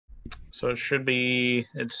So it should be,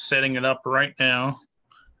 it's setting it up right now.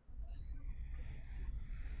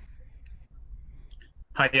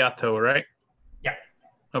 Hayato, right? Yeah,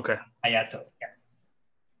 Okay. Hayato. Yeah.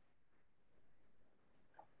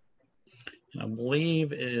 I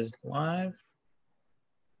believe it is live.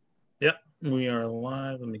 Yep, we are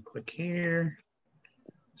live. Let me click here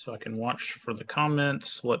so I can watch for the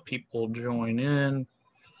comments, let people join in.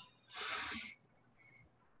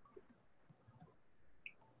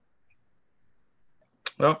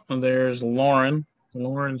 Oh, there's Lauren.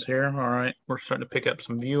 Lauren's here. All right, we're starting to pick up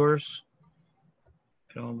some viewers.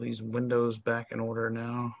 Get all these windows back in order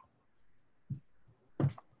now. All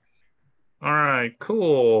right,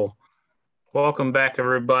 cool. Welcome back,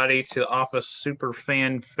 everybody, to Office Super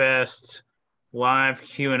Fan Fest live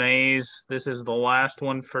Q&As. This is the last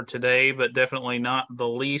one for today, but definitely not the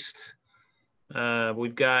least.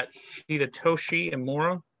 We've got Hidetoshi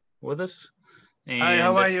Imura with us. Hi,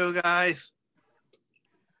 how are And you guys?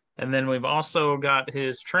 then we've also got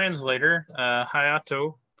his translator,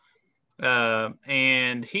 Hayato.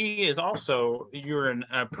 And he is also, you're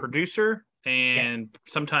a producer and Yes.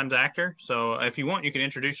 sometimes actor. So if you want, you can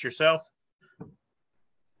introduce yourself.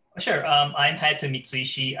 Sure. I'm Hayato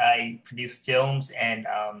Mitsuishi. I produce films and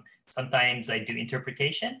sometimes I do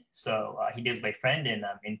interpretation. So Hide is my friend and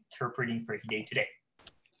I'm interpreting for Hide today.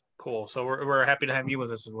 Cool. So we're happy to have you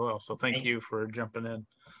with us as well. So thank Thank you for jumping in.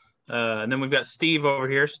 And then we've got Steve over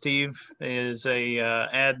here. Steve is a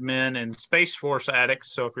admin and Space Force addict.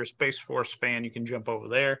 So if you're a Space Force fan, you can jump over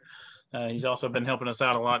there. He's also been helping us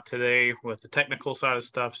out a lot today with the technical side of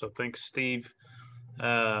stuff. So thanks, Steve.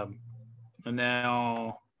 And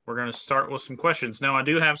now we're going to start with some questions. Now, I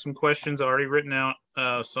do have some questions already written out,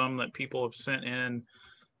 some that people have sent in.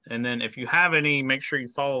 And then if you have any, make sure you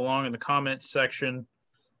follow along in the comments section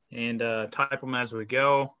and type them as we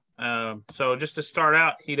go. So just to start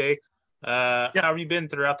out, Hide, how have you been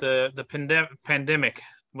throughout the pandemic?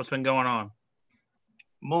 What's been going on?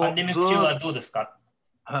 もうパンデミック中はどうですか？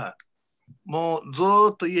はい、もうず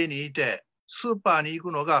ーっと家にいて、スーパーに行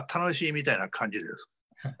くのが楽しいみたいな感じです。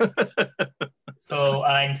So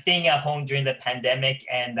I'm staying at home during the pandemic,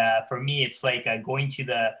 and for me, it's like going to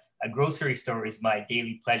the grocery store is my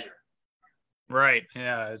daily pleasure. Right.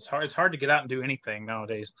 Yeah, it's hard to get out and do anything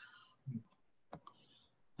nowadays.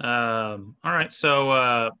 All right.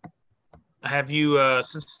 So have you,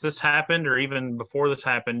 since this happened or even before this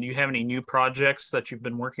happened, do you have any new projects that you've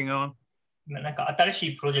been working on? なんか新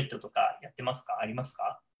しいプロジェクトとかやってますか？あります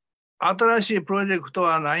か？新しいプロジェクト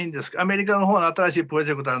はないんですけど、アメリカの方の新しいプロ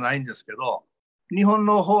ジェクトはないんですけど、日本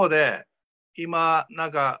の方で今、な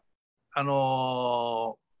んか、ウ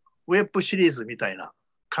ェブシリーズみたいな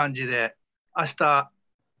感じで、明日、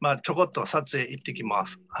まあ、ちょこっと撮影行ってきま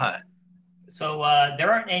す。はい。So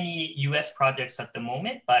there aren't any U.S. projects at the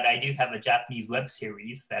moment, but I do have a Japanese web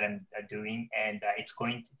series that I'm doing, and it's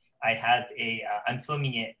going to. I have a. I'm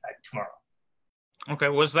filming it tomorrow. Okay,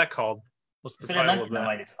 what's that called? What's the それは何 title て of 名 that?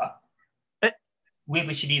 前ですか？え？ウェ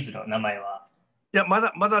ブシリーズの名前は。いや、ま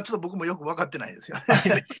だちょっと僕もよく分かってないですよ。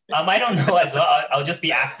I don't know as well. I'll just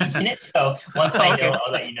be acting in it. So once I know,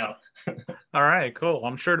 I'll let you know. All right, cool.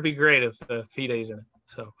 I'm sure it'd be great if Fide's in it.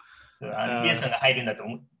 So, ヒデさんが入るんだと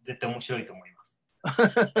絶対面白いと思います。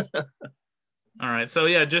all right. So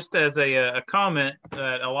yeah, just as a comment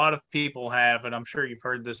that a lot of people have, and I'm sure you've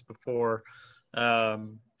heard this before,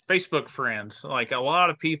 Facebook friends, like a lot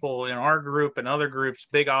of people in our group and other groups,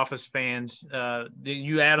 big Office fans,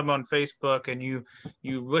 you add them on Facebook and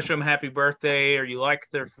you wish them happy birthday or you like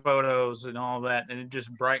their photos and all that, and it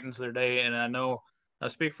just brightens their day. And I know I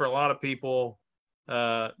speak for a lot of people.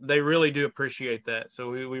 They really do appreciate that. So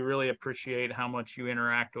we really appreciate how much you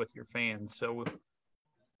interact with your fans. So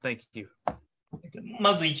thank you.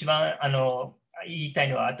 まず一番言いたい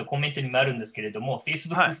のは、あとコメントにもあるんですけれども、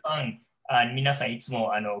Facebook ファン、皆さんいつ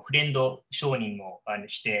もフレンド承認を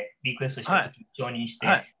して、リクエストしたときに承認して、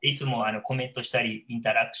いつもコメントしたり、イン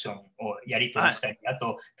タラクションをやり取りしたり、あ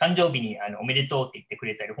と誕生日におめでとうって言ってく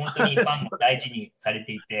れたり、本当にファンも大事にされ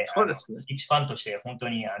ていて、一ファンとして本当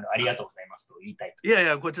にありがとうございますと言いたいと。いやい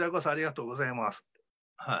や、こちらこそありがとうございます。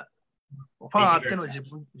はい。ファンあっての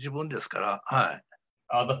自分ですから、はい。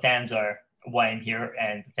All the fans are why I'm here,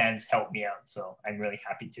 and fans help me out, so I'm really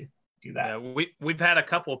happy to do that. Yeah, we've had a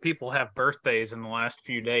couple of people have birthdays in the last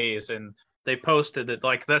few days, and they posted that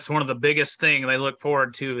like that's one of the biggest thing they look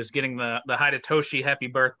forward to is getting the Hidetoshi happy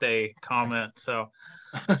birthday comment. So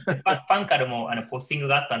ファンからもポスティング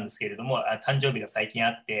があったんですけれども、誕生日が最近あ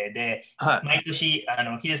って、で、毎年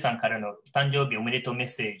ヒデさんからの誕生日おめでとうメッ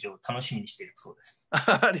セージを楽しみにしているそうです。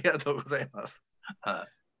ありがとうございます。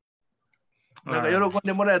なんか喜ん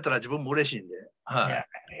でもらえたら自分も嬉しいんで。Yeah.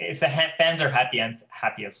 If the fans are happy, I'm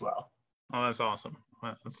happy as well. Oh, that's awesome.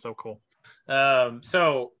 That's so cool.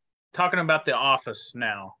 So talking about the office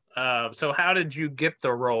now. So how did you get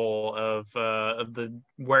the role of the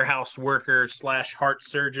warehouse worker / heart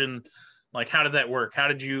surgeon? Like, how did that work? How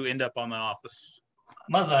did you end up on the office?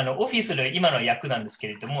 まずオフィスで今の役なんですけ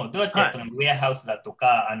れども、どうやってそのウェアハウスだと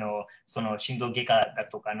か、その心臓外科だ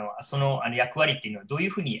とかその役割っていうのはどういう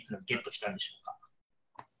ふうにゲットしたんでしょうか？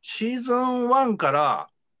シーズン1から、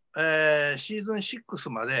シーズン6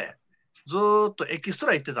までずっとエキスト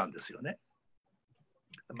ラ行ってたんですよね。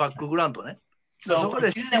バックグラウンドね。So from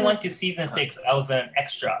season 1 to season 6, I was an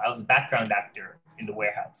extra. I was a background actor in the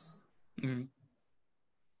warehouse.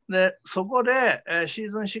 で、そこで、シ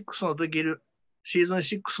ーズン6の時、シーズン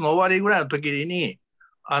6の終わりぐらいの時に、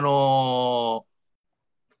なん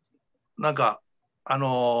か、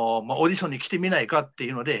オーディションに来てみないかってい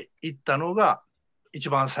うので行ったのが一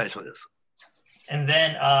番最初です。And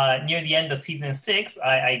then near the end of season 6,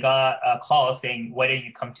 I got a call saying, why don't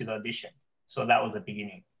you come to the audition? So that was the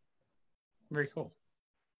beginning. Very cool.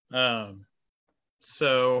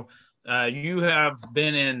 So you have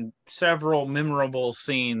been in several memorable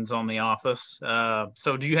scenes on The Office.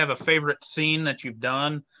 So do you have a favorite scene that you've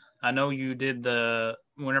done? I know you did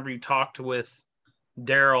whenever you talked with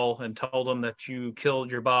Daryl and told him that you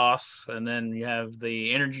killed your boss, and then you have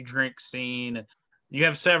the energy drink scene. You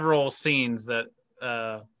have several scenes that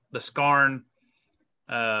the Scarn.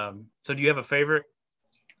 So do you have a favorite?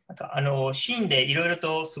 シーンでいろいろ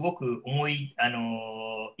とすごく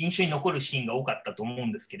印象に残るシーンが多かったと思う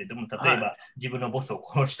んですけれども、例えば、自分のボスを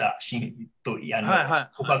殺したシーンと、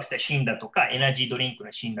告白したシーンだとか、エナジードリンク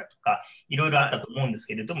のシーンだとか、いろいろあったと思うんです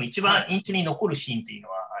けれども、一番印象に残るシーンというの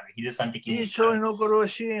は、ヒデさん的に。印象に残る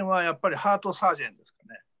シーンはやっぱりハートサージェンですか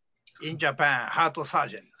ね。インジャパン、ハートサー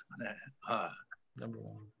ジェンですかね。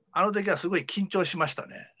あの時はすごい緊張しました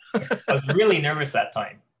ね。I was really nervous that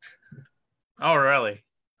time. Oh, really?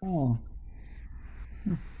 Oh.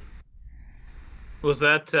 Was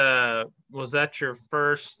that your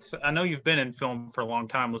first? I know you've been in film for a long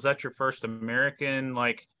time. Was that your first American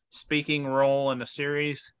speaking role in a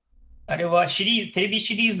series? あれはテレビ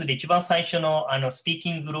シリーズで一番最初のスピー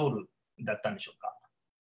キングロールだったんでしょうか？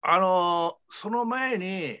その前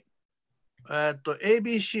に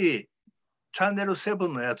ABC チャンネル7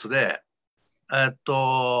のやつであ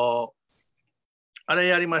れ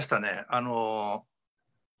やりましたね。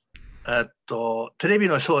テレビ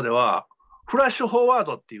のショーではフラッシュフォワー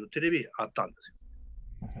ドっていうテレビあったんですよ。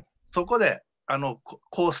そこで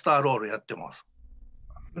コースターロールやってます。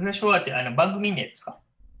フラッシュフォワードって番組名ですか？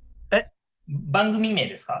番組名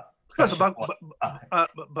ですか？そうです。番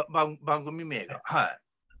組名が。はい。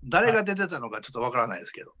誰が出てたのかちょっとわからないで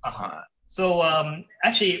すけど。はい。So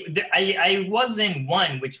actually, I was in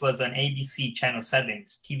one, which was an ABC Channel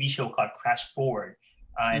 7's TV show called Crash Forward,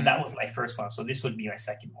 and that was my first one. So this would be my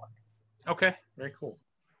second one. Okay, very cool.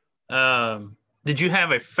 Did you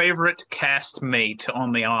have a favorite castmate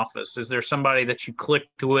on The Office? Is there somebody that you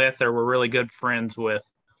clicked with or were really good friends with?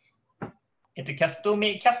 キャスト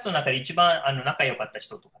の中で一番仲良かった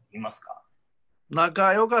人とかいますか？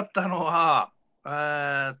仲良かったのは、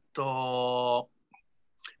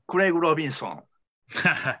クレイグ・ロビンソン。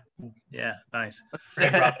Yeah, nice.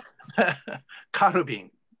 カルビ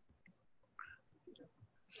ン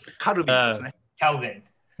ですね。Calvin.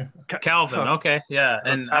 Calvin, okay, yeah.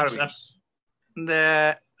 And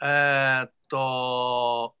で、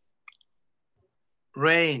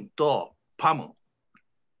レインとパム。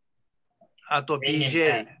あと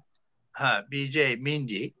BJ、はい、BJ、ミン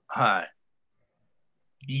ディ、は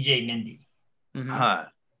い。BJ、ミンディ。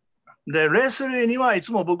はい。で、レスリーにはい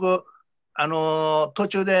つも僕、途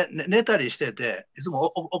中で寝たりしてて、いつも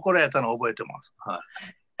怒られたのを覚えてます。はい。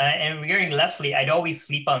And regarding Leslie, I'd always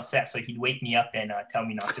sleep on set, so he'd wake me up and tell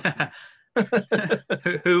me not to sleep.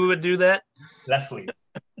 Who would do that? Leslie.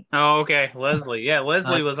 Oh, okay. Leslie. Yeah,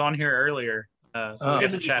 Leslie was on here earlier, so we got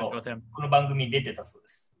to chat with him. この番組に出てたそうで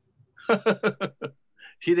す。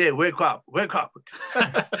Hide, wake up, wake up.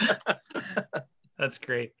 That's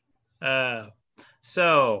great.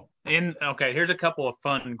 So, here's a couple of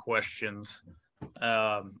fun questions.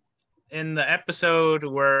 In the episode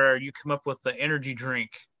where you come up with the energy drink,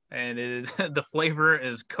 and the flavor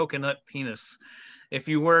is coconut penis. If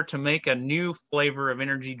you were to make a new flavor of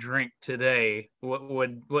energy drink today,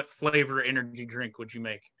 what flavor energy drink would you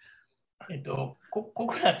make? ココ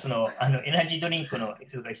ナッツのエナジードリンクのエ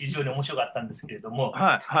ピソードが非常に面白かったんですけれども、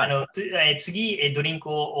次ドリンク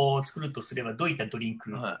を作るとすればどういったドリン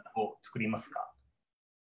クを作ります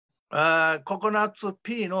か？ココナッツ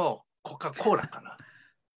ピーのコカ・コーラかな。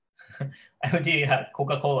I would do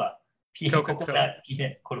Coca-Cola. Coca-Cola.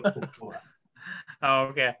 Coca-Cola.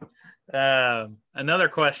 Oh, okay. Another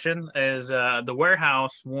question is the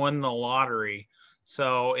warehouse won the lottery.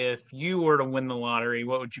 So if you were to win the lottery,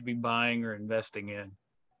 what would you be buying or investing in?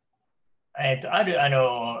 ある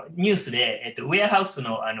ニュースで、ウェアハウス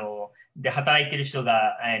の、で働いてる人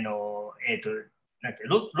がなんて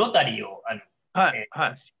ロタリーを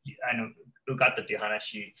受かったという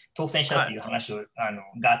話、当選したという話を、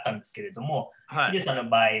があったんですけれども、ヒデさんの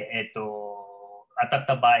場合、当たっ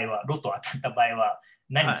た場合は、ロト当たった場合は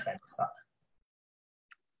何に使いますか？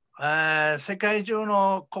世界中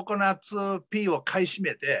のココナッツピーを買い占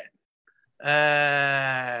めて、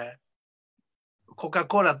コカ・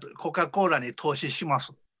コーラに投資しま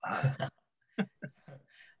す。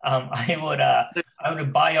I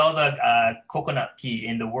would buy all the coconut pea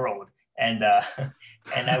in the world and I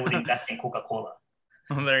would invest in Coca-Cola.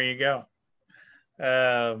 Well, there you go.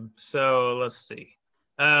 So let's see.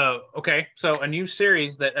 Okay, so a new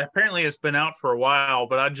series that apparently has been out for a while,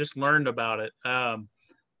 but I just learned about it.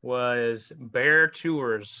 Was Bear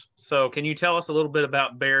Tours. So can you tell us a little bit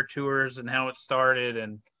about Bear Tours and how it started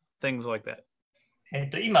and things like that?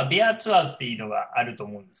 今、ベアツアーズっていうのがあると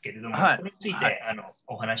思うんですけれども、これについて、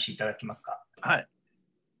お話しいただけますか？はい。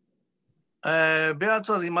ベア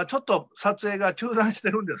ツアーズ、今ちょっと撮影が中断して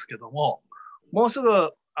るんですけども、もうす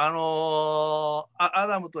ぐ、ア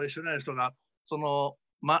ダムと一緒になる人が、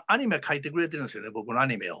アニメ書いてくれてるんですよね、僕のア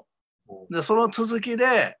ニメを。で、その続き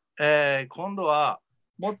で、今度は、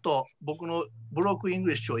もっと僕のブロックイン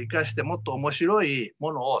グリッシュを生かしてもっと面白い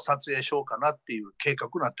ものを撮影しようかなっていう計画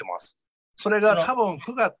になってます。それが多分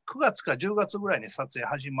9月か10月ぐらいに撮影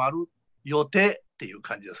始まる予定っていう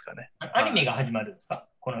感じですかね。アニメが始まるんですか？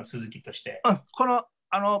この続きとして。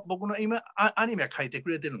僕の今アニメ書いて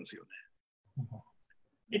くれてるんですよ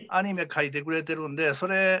ね。アニメ書いてくれてるんで、そ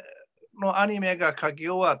れのアニメが書き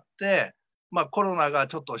終わって、コロナが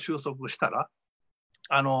ちょっと収束したら、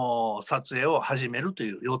撮影を始めると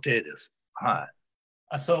いう予定です。は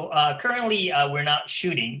い。So currently we're not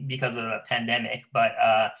shooting because of the pandemic, but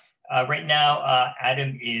right now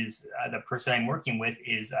Adam is the person I'm working with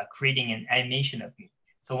is creating an animation of me.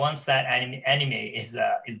 So once that anime is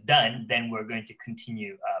done, then we're going to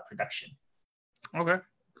continue production. Okay,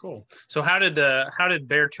 cool. So how did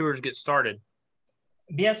Bear Tours get started?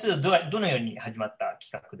 ベアツアーズはどのように始まった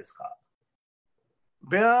企画ですか？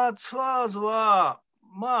ベアツアーズは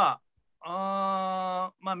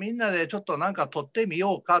みんなでちょっとなんか撮ってみ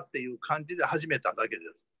ようかっていう感じで始めただけで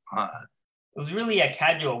す。はい。It was really a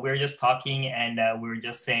casual. We were just talking and we were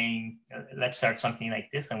just saying, let's start something like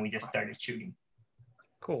this, and we just started shooting.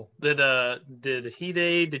 Cool. Did were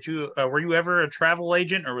you ever a travel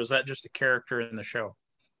agent, or was that just a character in the show?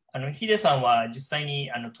 ヒデさんは実際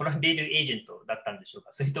にトラベルエージェントだったんでしょう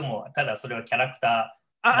か？それともただそれはキャラクタ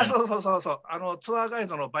ー？そう。ツアーガイ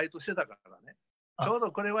ドのバイトしてたからね。ちょう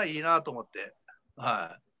どこれはいいなと思って、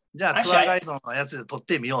はい。じゃあツアーガイドのやつで撮っ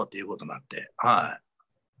てみようっていうことになって、はい。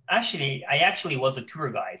I actually was a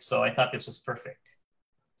tour guide, so I thought this was perfect.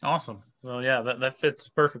 Awesome. So yeah, that fits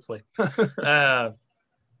perfectly. So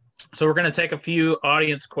we're going to take a few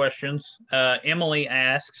audience questions. Emily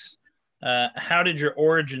asks, how did your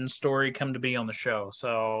origin story come to be on the show?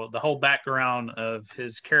 So the whole background of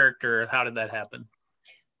his character, how did that happen?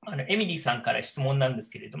 エミリーさんから質問なんです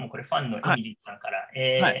けれども、これファンのエミリーさんから、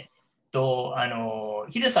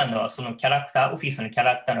ヒデさんのそのキャラクター、オフィスのキャ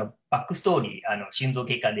ラクターのバックストーリー、心臓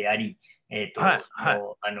外科であり、ヤ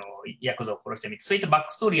クザを殺してみて、そういったバッ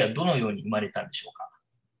クストーリーはどのように生まれたんでしょうか？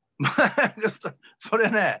それ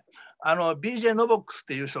ね、BJ ノボックスっ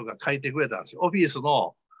ていう人が書いてくれたんですよ。オフィス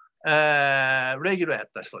の、レギュラーやっ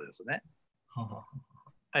た人ですね。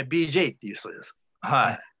BJ っていう人です。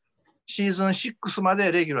はい。シーズン6ま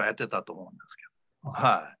でレギュラーやってたと思うんですけど。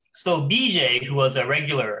はい。So BJ, who was a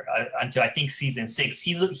regular until I think season 6,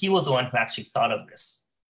 he was the one who actually thought of this.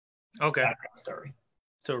 Okay. Story.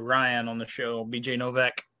 So Ryan on the show, BJ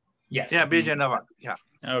Novak. Yes. Yeah, BJ Novak. Yeah.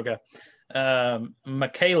 Okay.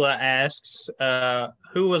 Michaela asks,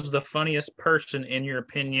 who was the funniest person in your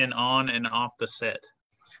opinion on and off the set?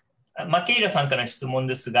 マケイラさんからの質問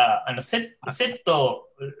ですが、セット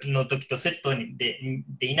の時とセットで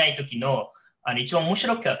いない時の一番面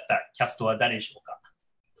白かったキャストは誰でしょうか？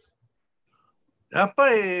やっ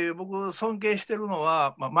ぱり僕尊敬してるの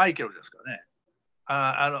は、マイケルですかね。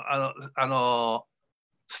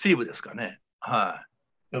スティーブですかね。は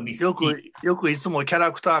い。よくいつもキャ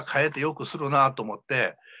ラクター変えてよくするなと思っ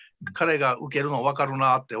て、彼が受けるの分かる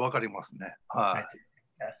なって分かりますね。はい。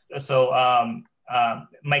Yes. So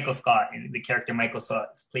Michael Scott, and the character Michael Scott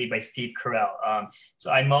is played by Steve Carell.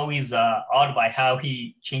 So I'm always awed by how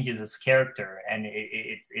he changes his character, and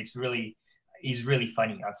he's really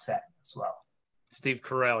funny on set as well. Steve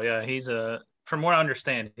Carell, yeah, he's from what I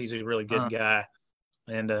understand, he's a really good guy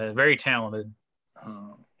and very talented.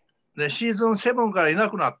 でシーズン7からいな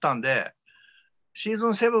くなったんで、シーズン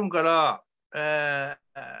7から、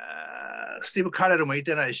スティーブ・カレルもい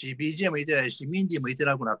てないし、BJ もいてないし、ミンディもいて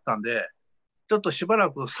なくなったんで、ちょっとしばら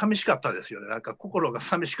く寂しかったですよね。なんか心が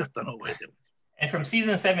寂しかったのを覚えてます。And from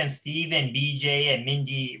season 7, Steve and BJ and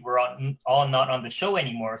Mindy were all not on the show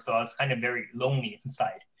anymore, so I was kind of very lonely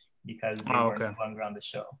inside because they were no longer on the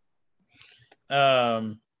show.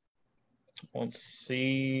 Let's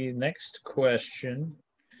see. Next question.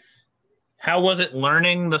 How was it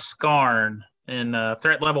learning the Skarn in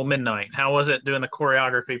Threat Level Midnight? How was it doing the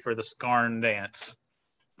choreography for the Skarn dance?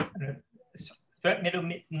 Threat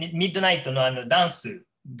Midnight のダンス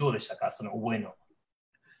どうでしたか？その覚えの。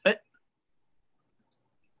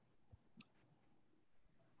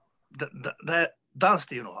ダンスっ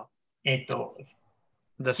ていうのは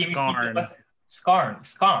？The Skarn.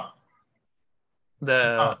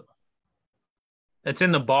 It's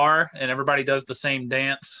in the bar and everybody does the same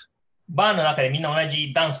dance. バーの中でみんな同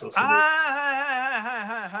じダンスをする。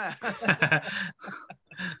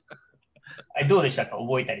どうでしたか？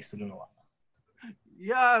覚えたりするのは。い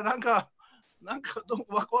やなんか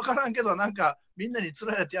わからんけどなんかみんなにつ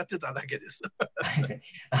られてやってただけです。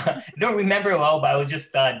Don't remember well, but I was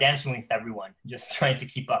just dancing with everyone, just trying to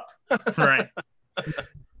keep up. Right.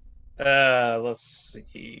 Let's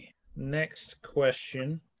see. Next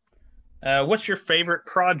question. What's your favorite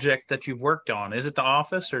project that you've worked on? Is it The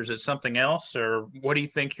Office or is it something else? Or what do you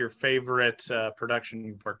think your favorite production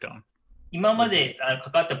you've worked on? 今まで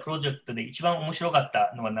関わったプロジェクトで一番面白かっ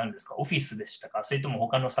たのは何ですか？オフィスでしたか？それとも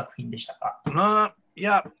他の作品でしたか？い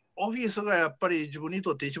や、オフィスがやっぱり自分に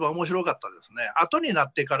とって一番面白かったですね。後にな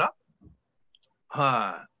ってから。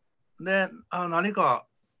はい。で、何か、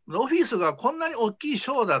オフィスがこんなに大きいシ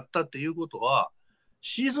ョーだったっていうことは、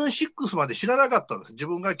シーズン6まで知らなかったんです。自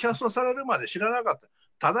分がキャストされるまで知らなかった。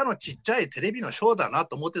ただのちっちゃいテレビのショーだな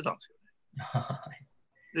と思ってたんですよね。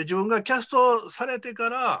で、自分がキャストされてか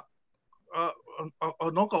ら、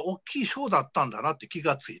なんか大きいショーだったんだなって気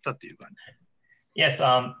がついたっていう感じ。Yes,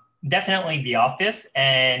 definitely The Office.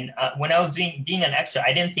 And when I was being an extra,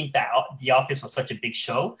 I didn't think that The Office was such a big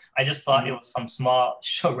show. I just thought it was some small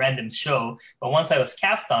show, random show. But once I was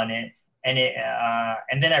cast on it, and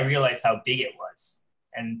then I realized how big it was.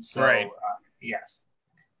 And so, yes,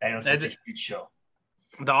 that was such a huge show.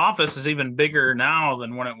 The Office is even bigger now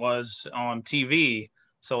than when it was on TV.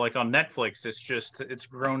 So like on Netflix, it's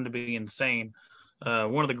grown to be insane.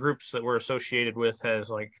 One of the groups that we're associated with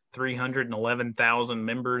has like 311,000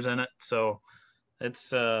 members in it. So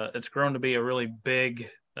it's grown to be a really big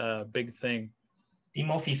thing.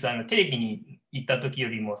 今オフィステレビに行った時よ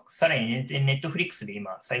りもさらにネットフリックスで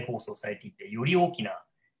今再放送されていてより大きな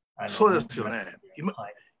そうですよね。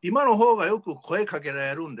今の方がよく声かけら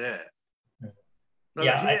れるんで。だ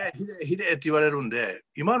からひでって言われるんで、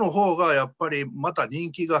今の方がやっぱりまた人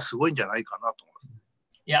気がすごいんじゃないかなと思いま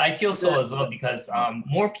す。Yeah, I feel so as well because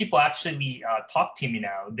more people actually talk to me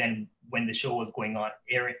now than when the show was going on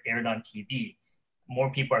aired on TV.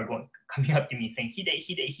 More people are coming up to me saying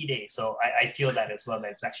Hide. So I feel that as well.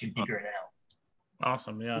 That it's actually bigger now.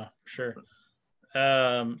 Awesome, yeah, sure.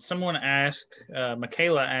 Someone asked,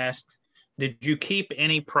 Michaela asked, did you keep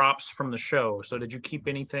any props from the show? So did you keep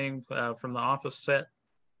anything from the office set?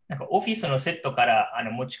 なんかオフィスのセットから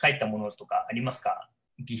持ち帰ったものとかありますか？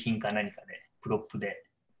備品か何かで、プロップで。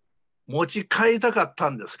持ち帰りたかった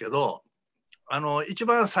んですけど、一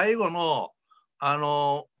番最後の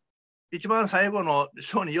シ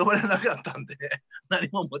ョーに呼ばれなかったんで、何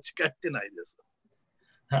も持ち帰ってないです。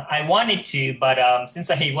I wanted to, but since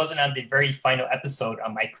he wasn't on the very final episode,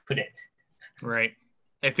 I couldn't. Right.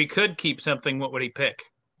 If he could keep something, what would he pick?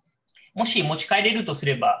 もし持ち帰れるとす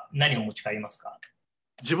れば何を持ち帰りますか？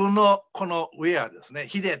自分のこのウェアですね。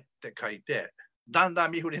ヒデって書いて、だんだ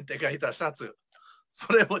んミフリンって書いたシャツ、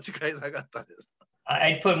それ持ち帰りたかったです。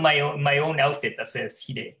I'd put my own outfit that says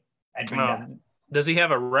Hide. I'd bring that. Does he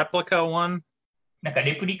have a replica one? なんか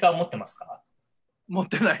レプリカを持ってますか？持っ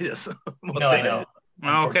てないです。No, I know.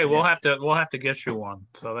 Okay, we'll have to get you one,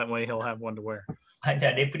 so that way he'll have one to wear. じゃ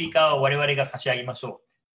あレプリカを我々が差し上げましょう。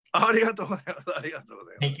ありがとうございます。ありがとうご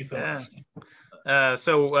ざいます。Thank you so much.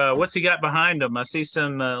 So what's he got behind him? I see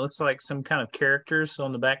some looks like some kind of characters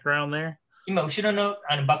on the background there. 今後ろの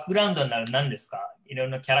バックグラウンドになる何ですか？いろ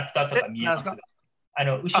んなキャラクターとか見えますが、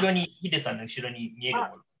後ろにヒデさんの後ろに見えるも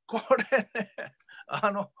の。これね、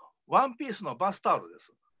ワンピースのバスタオルで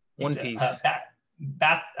す。One Piece.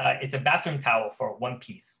 It's a bathroom towel for One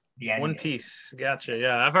Piece. One Piece. Gotcha.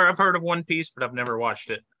 Yeah, I've heard of One Piece, but I've never watched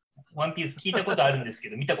it. One Piece 聞いたことあるんですけ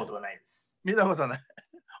ど、見たことはないです。見たことない。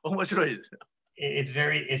面白いですよ。It's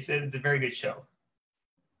a very good show.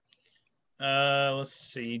 Let's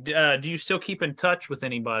see. Do you still keep in touch with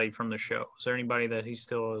anybody from the show? Is there anybody that he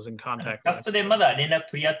still is in contact キャストでまだ連絡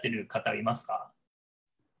取り合ってる方いますか？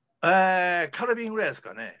カルビンぐらいです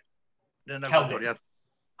かね。連絡取り合って。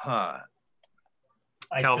は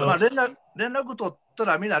い。まあ、連絡取った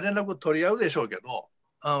らみんな連絡取り合うでしょうけど、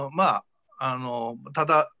まあ、た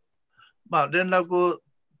だ、まあ、連絡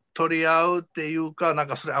取り合うっていうか、なん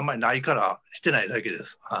かそれあんまりないからしてないだけで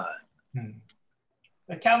す。は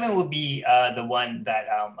い。Calvin will be the one that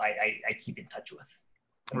I keep in touch with.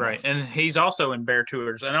 Right, and he's also in Bear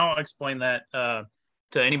Tours, and I'll explain that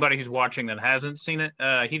to anybody who's watching that hasn't seen it.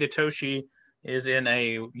 Hidetoshi is in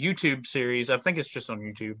a YouTube series. I think it's just on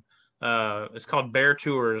YouTube. It's called Bear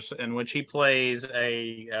Tours, in which he plays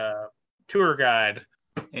a tour guide,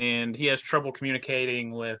 and he has trouble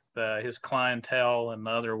communicating with his clientele and the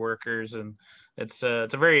other workers. And it's a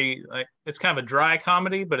very it's kind of a dry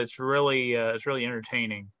comedy, but it's really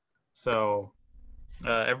entertaining. So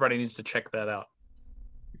everybody needs to check that out.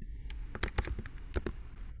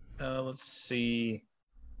 Let's see.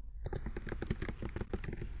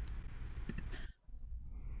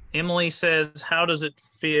 Emily says, how does it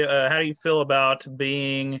feel? How do you feel about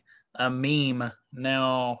being a meme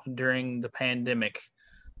now during the pandemic?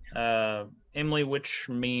 Emily, which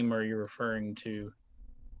meme are you referring to?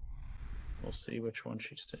 We'll see which one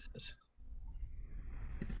she says.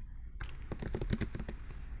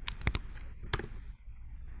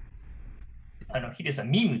 Hideさん、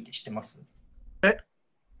ミームって知ってます？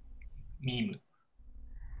ミー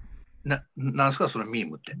ム。なんすか、そのミー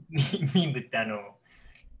ムって。ミームって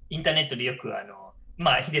インターネットでよく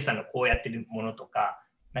まあ、ヒデさんがこうやってるものとか、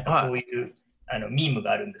なんかそういう、ミーム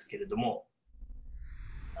があるんですけれども、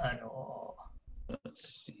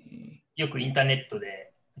よくインターネット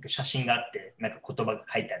でなんか写真があって、なんか言葉が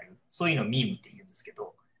書いてある、そういうのをミームって言うんですけ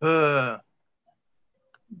ど、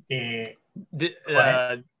で、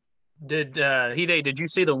did you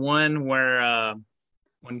see the one where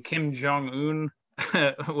when Kim Jong-un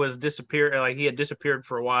was disappeared, like he had disappeared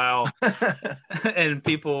for a while and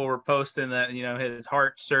people were posting that, you know, his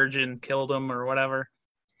heart surgeon killed him or whatever,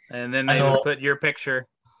 and then they would put your picture.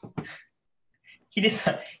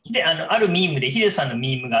 あるミームでヒデさんの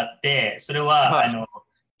ミームがあって、それは、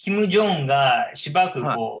キム・ジョンがしばらく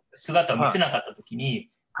こう姿を見せなかったときに、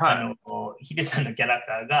ヒデさんのキャラク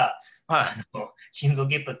ターが、心臓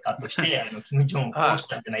ゲップカットして、キム・ジョンを殺し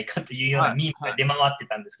たんじゃないかというようなミームが出回って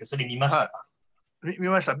たんですけど、それ見ましたか？見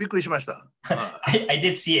ました。びっくりしました。I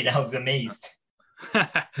did see it. I was amazed.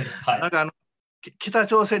 なんか北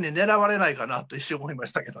朝鮮に狙われないかなと一瞬思いま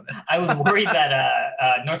したけどね。I was worried that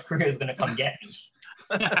North Korea was going to come get me.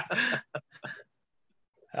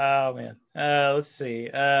 Oh, man. Let's see.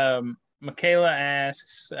 Michaela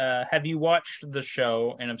asks, have you watched the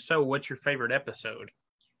show? And if so, what's your favorite episode?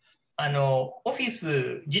 オフィ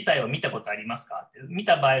ス自体を見たことありますか？見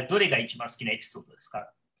た場合、どれが一番好きなエピソードです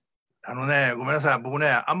か？ごめんなさい。僕ね、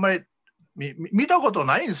あんまり見たこと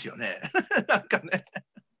ないんですよね。なんかね、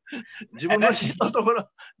自分の死のと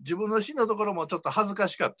ころもちょっと恥ずか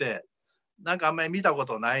しかって、なんかあんまり見たこ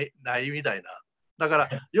とないみたいな。だから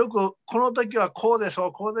よくこの時はこうでし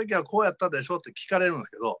ょ、この時はこうやったでしょって聞かれるんです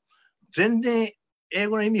けど、全然英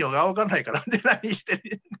語の意味が分かんないから、何して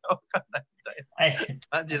るか分かんないみたい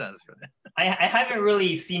な感じなんですよね。I haven't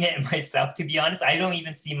really seen it myself, to be honest. I don't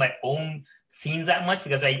even see my own scenes that much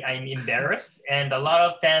because I'm embarrassed. And a lot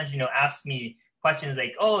of fans, ask me questions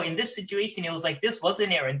like, oh, in this situation, it was like this,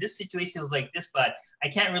 wasn't it? Or in this situation, it was like this, but I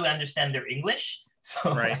can't really understand their English.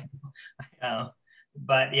 So, right.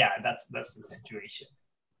 But yeah, that's the situation.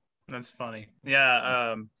 That's funny.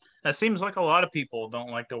 Yeah. It seems like a lot of people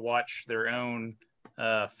don't like to watch their own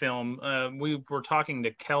film. We were talking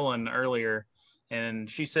to Kellen earlier, and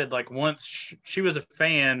she said like once she was a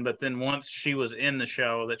fan, but then once she was in the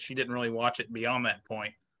show that she didn't really watch it beyond that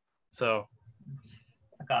point. So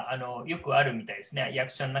なんかよくあるみたいですね。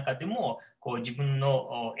役者の中でもこう自分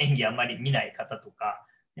の演技あまり見ない方とか、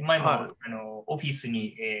前も、オフィス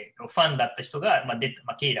に、ファンだった人が、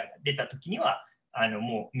ケイラが出た時には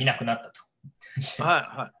もう見なくなったと。オ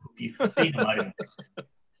フィスっていうのもあるみたいで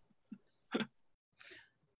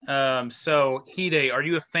す。So, Hide, are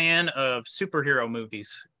you a fan of superhero movies?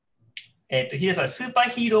 ヒデさん、スーパー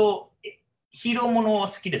ヒーローものは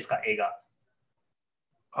好きですか、映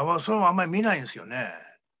画？それもあんまり見ないんですよね。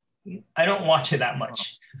I don't watch it that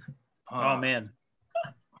much. Oh, man.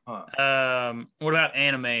 What about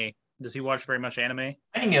anime? Does he watch very much anime?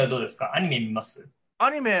 アニメはどうですか？アニメ見ます？ア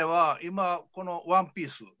ニメは今、このワンピー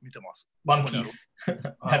ス見てます。ワンピース。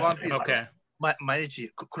ワンピース。Okay. 毎日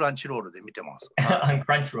クランチロールで見てます。On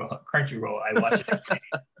Crunchyroll, I watch it.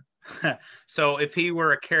 So if he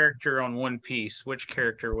were a character on One Piece, which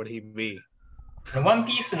character would he be? ワン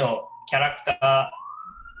ピースのキャラクタ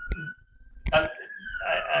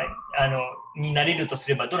ーになれるとす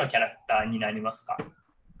れば、どのキャラクターになりますか？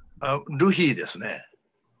ルフィですね。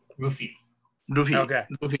ルフィ。Okay.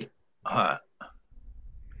 ルフィ。はい。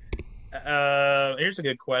Here's a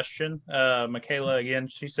good question. Michaela again,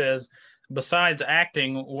 she says, besides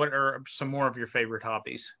acting, what are some more of your favorite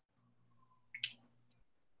hobbies?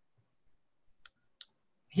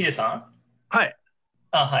 ヒデさん？はい。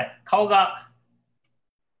はい。顔が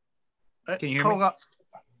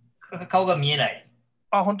見えない。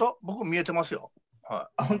本当？僕見えてますよ。は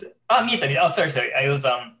い。本当？見えた。sorry. I was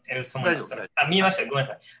someone else. 見えました。ごめんな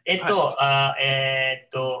さい。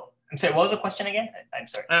I'm sorry, what was the question again? I'm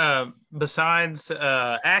sorry. Besides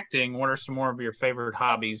acting, what are some more of your favorite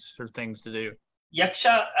hobbies or things to do? 役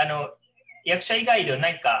者以外で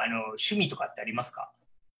何か趣味とかってありますか？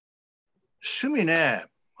趣味ね、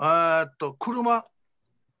車。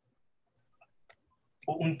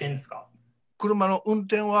運転ですか？車の運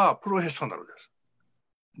転はプロフェッショナルです。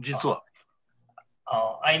実は。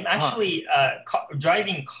I'm actually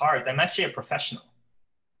driving cars. I'm actually a professional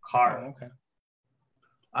car. Okay.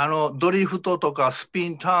 ドリフトとかスピ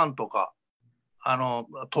ンターンとか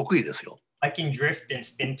得意ですよ。I can drift and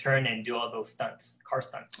spin turn and do all those stunts, car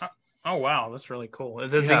stunts. Oh wow, that's really cool.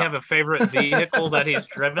 Does he have a favorite vehicle that he's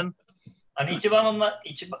driven?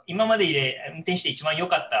 今までで運転して一番良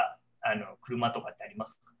かった車とかってありま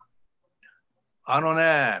すか？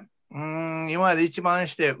今まで一番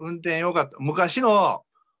して運転良かった。昔の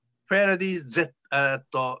フェラディ Z、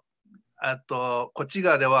こっち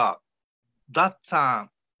側ではダッツァン、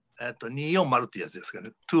240ってやつですか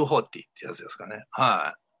ね。240ってやつですかね。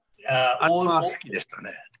はい。あれは好きでした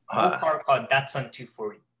ね。Old car called Datsun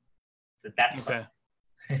 240. So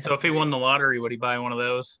Okay. So if he won the lottery, would he buy one of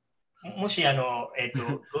those? もしロー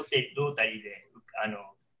タリーで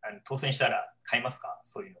当選したら買いますか？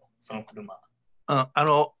そういうの、その車。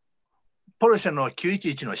ポルシェの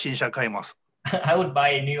911の新車買います。I would buy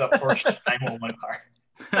a new Porsche 911 car.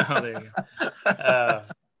 Oh, there you go.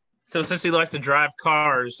 So since he likes to drive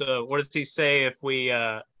cars, what does he say if we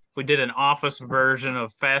did an office version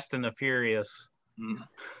of Fast and the Furious?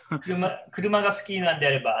 車が好きなんであ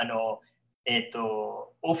れば、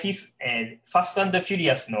オフィス、ファスト&フュリ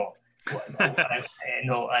アスの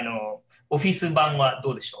オフィス版は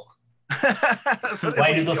どうでしょう？ワ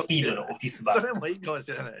イルドスピードのオフィス版。それもいいかも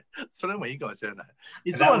しれない。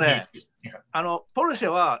いつもね、ポルシェ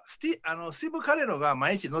はスティーブ・カレロが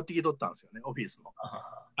毎日乗ってきとったんですよね、オフィスの。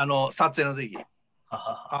撮影の時。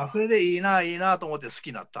それでいいなと思って好き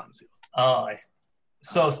になったんですよ。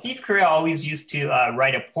So Steve Carell always used to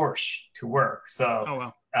ride a Porsche to work.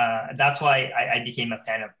 So that's why I became a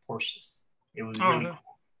fan of Porsches. It was really cool.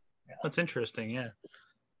 Yeah. That's interesting, yeah.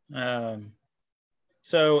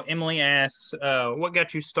 So Emily asks, what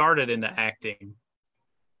got you started into acting?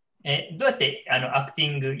 どうやってアクテ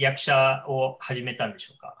ィング、役者を始めたんでし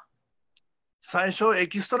ょうか？最初エ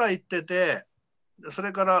キストラ行ってて、そ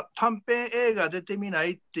れから短編映画出てみな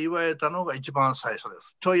いって言われたのが一番最初で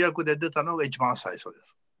す。ちょい役で出たのが一番最初で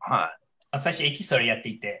す。はい。最初エキストラやって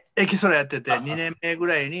いて。エキストラやってて、2年目ぐ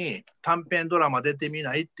らいに短編ドラマ出てみ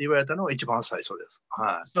ないって言われたのが一番最初です。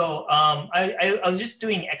はい。So, I was just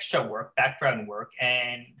doing extra work, background work,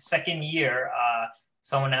 and second year,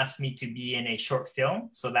 someone asked me to be in a short film,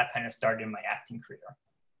 so that kind of started my acting career.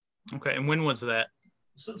 Okay, and when was that?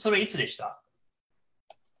 それいつでした？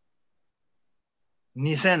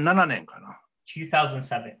 2007年かな。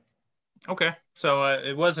2007. Okay, so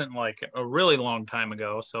it wasn't like a really long time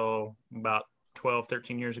ago, so about 12,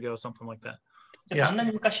 13 years ago, something like that. そんな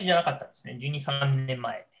に昔じゃなかったんですね。12、3年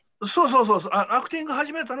前。そう。アクティング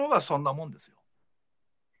始めたのがそんなもんですよ。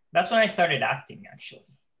That's when I started acting, actually.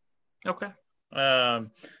 Okay.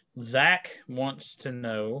 Zach wants to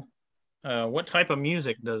know, what type of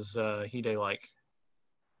music does Hide like?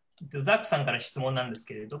 ザックさんから質問なんです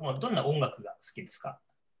けれども、どんな音楽が好きですか？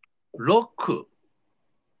ロック。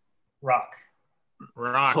Rock.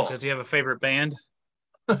 Does he have a favorite band?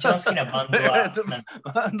 一番好きなバンドは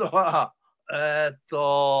バンドは、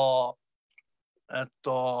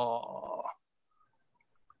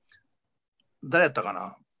誰やったか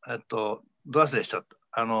な？ど忘れしちゃった。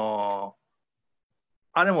あ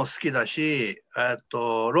れも好きだし、ロ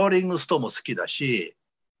ーリングストーンも好きだし、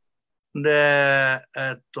で、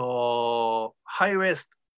ハイウェス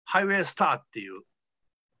ト、ハイウェイスターっていう、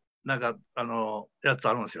なんか、やつ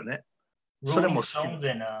あるんですよね。それ Rolling も好き。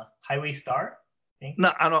 Stones and Highway Star?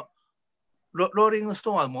 ローリングス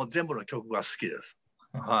トーンはもう全部の曲が好きです。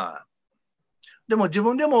はい。でも自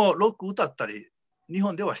分でもロック歌ったり、日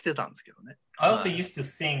本ではしてたんですけどね。I also used to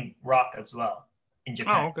sing rock as well in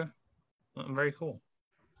Japan. Oh, okay. Very cool.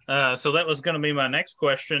 So that was going to be my next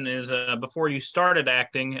question is before you started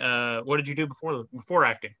acting, what did you do before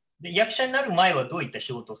acting? で、役者になる前はどういった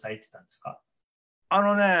仕事をされてたんですか？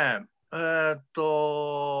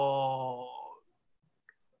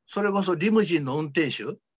それこそリムジンの運転手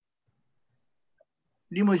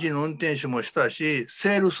もしたし、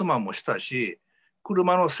セールスマンもしたし、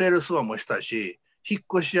車のセールスマンもしたし、引っ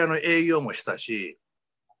越し屋の営業もしたし、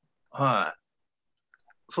はい。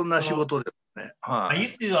そんな仕事ですね。はい。I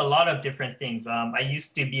used to do a lot of different things. I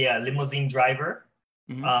used to be a limousine driver.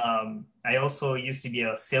 I also used to be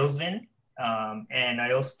a salesman. And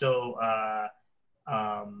I also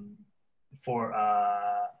for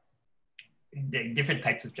different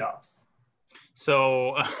types of jobs.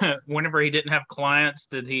 So whenever he didn't have clients,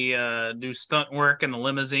 did he do stunt work in the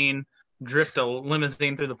limousine, drift a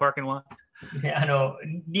limousine through the parking lot? で、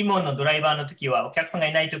リモのドライバーの時は、お客さんが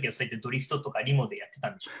いない時はそうやってドリフトとかリモでやってた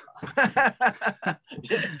んでしょうか？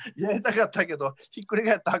やりたかったけど、ひっくり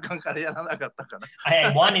返ったらあかんからやらなかったかな。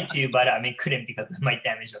I wanted to, but couldn't because it might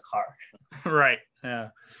damage the car. Right. Yeah.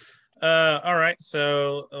 All right.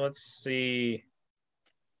 So let's see.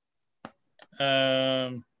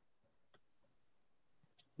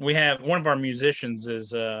 We have one of our musicians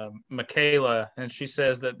is Michaela, and she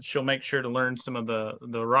says that she'll make sure to learn some of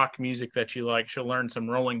the rock music that you like. She'll learn some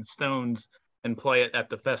Rolling Stones and play it at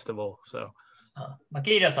the festival. So,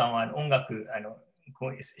 ケイラさんは音楽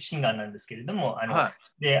シンガーなんですけれども、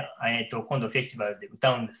で、今度フェスティバルで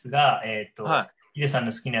歌うんですが、ヒデさん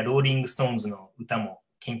の好きなローリング・ストーンズの歌も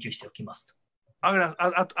研究しておきますと。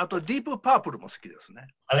あとディープパープルも好きですね。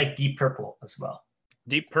I like Deep Purple as well.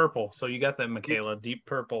 Deep Purple. So you got that, Michaela. Deep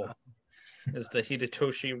Purple is the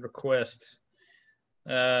Hidetoshi request.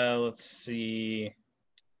 Let's see.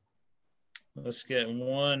 Let's get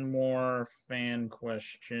one more fan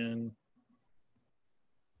question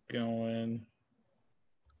going.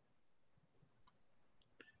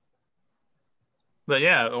 But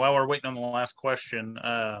yeah, while we're waiting on the last question,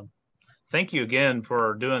 thank you again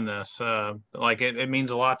for doing this. It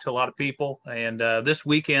means a lot to a lot of people. And this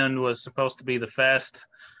weekend was supposed to be the fest.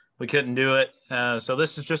 We couldn't do it. So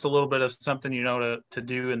this is just a little bit of something, to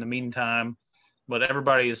do in the meantime. But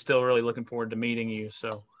everybody is still really looking forward to meeting you.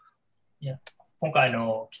 So. Yeah. 今回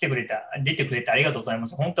出てくれてありがとうございま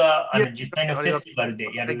す。本当は実際のフェスティバルで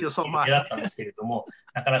やる予定だったんですけれども、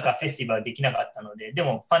なかなかフェスティバルできなかったので、で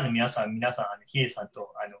もファンの皆さん、ヒデさん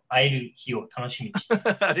と会える日を楽しみにしてい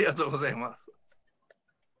ます。ありがとうございます。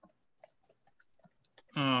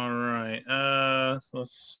All right.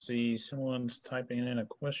 Let's see. Someone's typing in a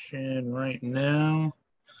question right now.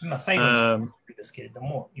 今最後の質問ですけれど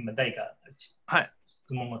も、今誰か質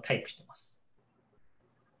問をタイプしてます。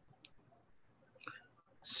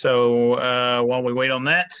So while we wait on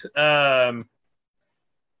that,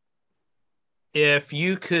 if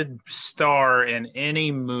you could star in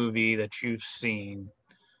any movie that you've seen,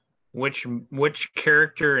 which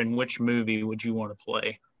character in which movie would you want to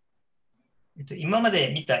play? 今ま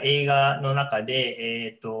で見た映画の中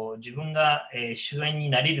で、自分が、主演に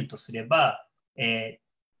なれるとすれば、自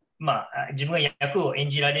分が役を演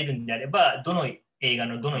じられるんであれば、どの映画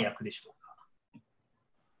のどの役でしょう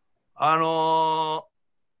か？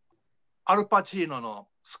アルパチーノの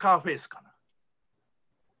スカーフェイスかな。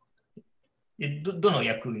どの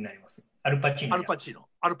役になります？アルパチーノ。アルパ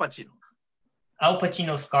チーノ。Al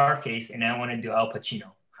Pacino, Scarface, and I want to do Al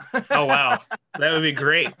Pacino. Oh, wow. That would be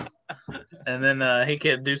great. And then he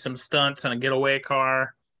could do some stunts on a getaway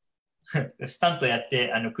car. スタントやっ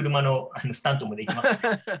て、車のスタントもできます。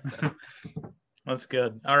That's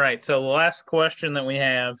good. All right. So the last question that we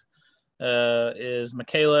have is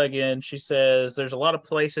Michaela again. She says there's a lot of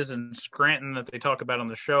places in Scranton that they talk about on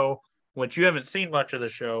the show, which you haven't seen much of the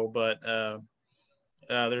show, but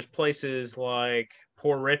there's places like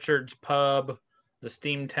Poor Richard's Pub, the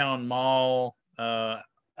Steamtown Mall,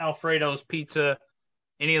 Alfredo's Pizza.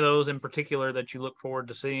 Any of those in particular that you look forward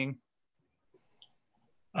to seeing?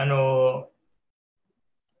 オ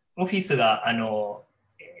フィスが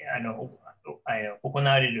行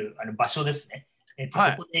われる場所ですね。そ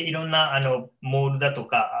こでいろんなモールだと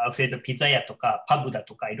か、アルフレッドピザ屋とか、パブだ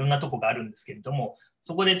とか、いろんなとこがあるんですけれども、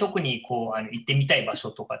そこで特に行ってみたい場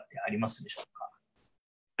所とかってありますでしょうか？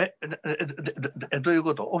どういう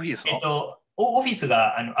こと？オフィスの？オフィス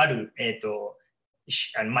がある、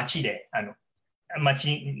町で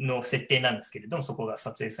街の設定なんですけれども、そこが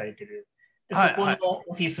撮影されてる。で、そこのはいはい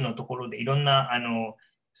オフィスのところでいろんな、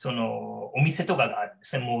その、お店とかがあるんで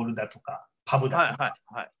すね。モールだとか、パブだはいとか、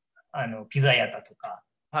はいピザ屋だとか、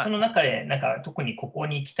はいその中で、なんか特にここ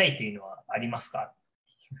に行きたいというのはありますか？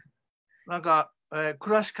なんか、ク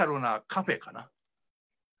ラシカルなカフェかな。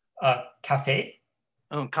カフェ？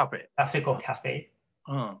うん、カフェ。あそこカフェ？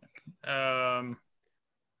うん。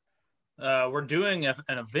We're doing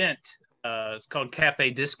an event. It's called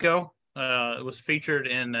Cafe Disco. It was featured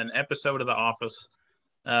in an episode of The Office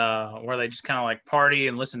where they just kind of like party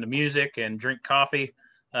and listen to music and drink coffee.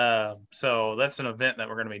 So that's an event that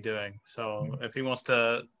we're going to be doing. So if he wants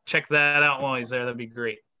to check that out while he's there, that'd be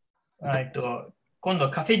great. 今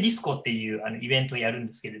度カフェディスコっていうイベントをやるん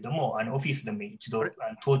ですけれども、オフィスでも一度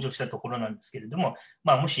登場したところなんですけれども、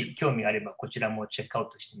まあ、もし興味があればこちらもチェックアウ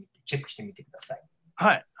トしてみて、チェックしてみてください。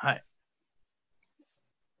はいはい。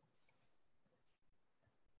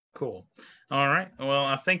Cool. All right. Well,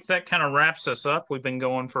 I think that kind of wraps us up. We've been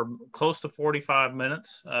going for close to 45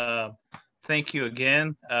 minutes. Thank you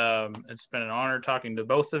again. It's been an honor talking to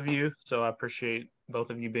both of you, so I appreciate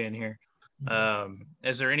both of you being here.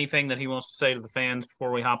 Is there anything that he wants to say to the fans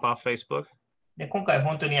before we hop off Facebook? で今回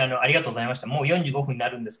本当にありがとうございました。もう45分にな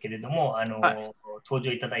るんですけれども、登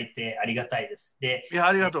場いただいてありがたいです。で、いや、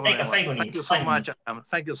ありがとうございます。最後に Thank you so much.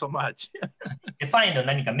 Thank you so much. ファンへの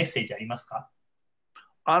何かメッセージありますか？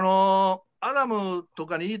アダムと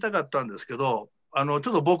かに言いたかったんですけど、ちょっ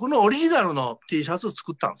と僕のオリジナルの T シャツ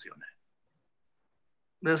作ったんですよね。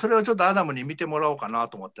で、それをちょっとアダムに見てもらおうかな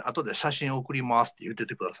と思って、後で写真送りますって言って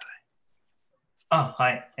てください。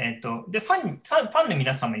はい。で、ファンの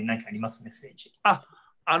皆様に何かありますメッセージ？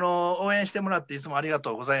応援してもらっていつもありが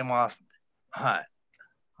とうございます。はい。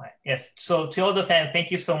Yes. So to all the fans, thank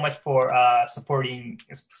you so much for supporting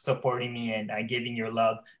me and giving your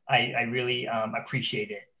love. I really appreciate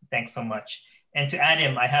it. Thanks so much. And to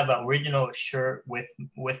Adam, I have an original shirt with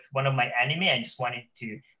one of my anime. I just wanted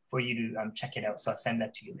for you to check it out. So I'll send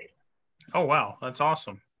that to you later. Oh, wow. That's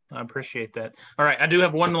awesome. I appreciate that. All right. I do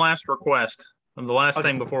have one last request. The last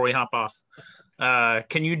thing before we hop off.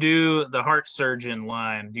 Can you do the heart surgeon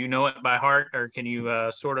line? Do you know it by heart, or can you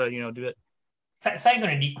sort of, do it? 最後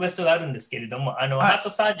にリクエストがあるんですけれども、ハート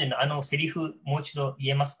サージェンのセリフ、もう一度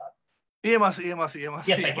言えますか？言えます。Yes,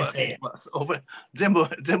 I can say it. 全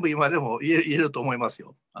部今でも言えると思います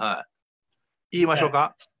よ。はい。言いましょう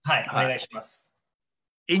か？はい、お願いします。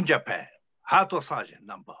In Japan, heart surgeon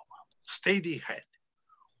number one, steady head.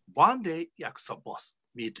 One day, Yakuza boss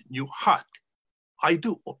meet new heart. I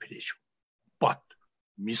do operation, but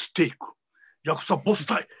mistake. Yakuza boss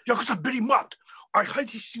die. Yakuza very mad. I hide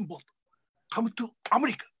his symbol. Come to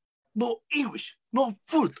America. No English, no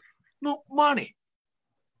food, no money.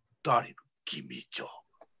 Darling, give me job.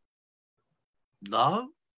 Now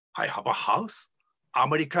I have a house,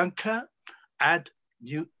 American car, and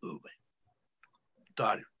new woman.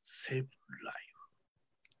 Darling, save life.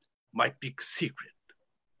 My big secret.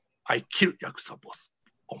 I kill Yakuza boss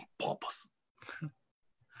on purpose.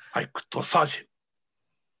 I could surgeon.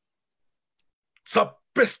 The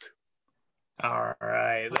best. All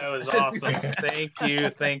right. That was awesome. Thank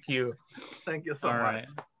you. Thank you so All much. Right.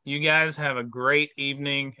 You guys have a great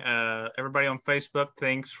evening. Everybody on Facebook,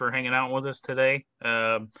 thanks for hanging out with us today.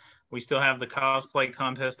 We still have the cosplay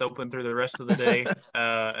contest open through the rest of the day.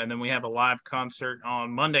 And then we have a live concert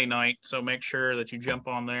on Monday night. So make sure that you jump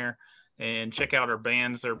on there and check out our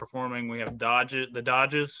bands that are performing. We have the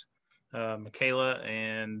Dodges, Michaela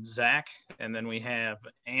and Zach. And then we have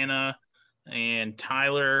Anna and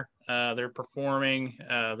Tyler. They're performing.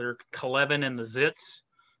 They're Kelevin and the Zits.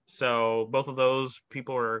 So both of those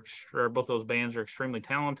both those bands are extremely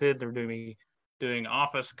talented. They're doing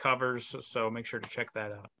Office covers. So make sure to check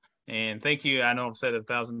that out. And thank you. I know I've said it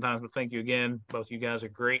 1,000 times, but thank you again. Both of you guys are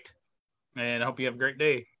great. And I hope you have a great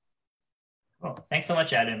day. Well, thanks so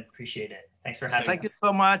much, Adam. Appreciate it. Thanks for having us. Thank you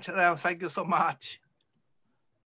so much. Thank you so much.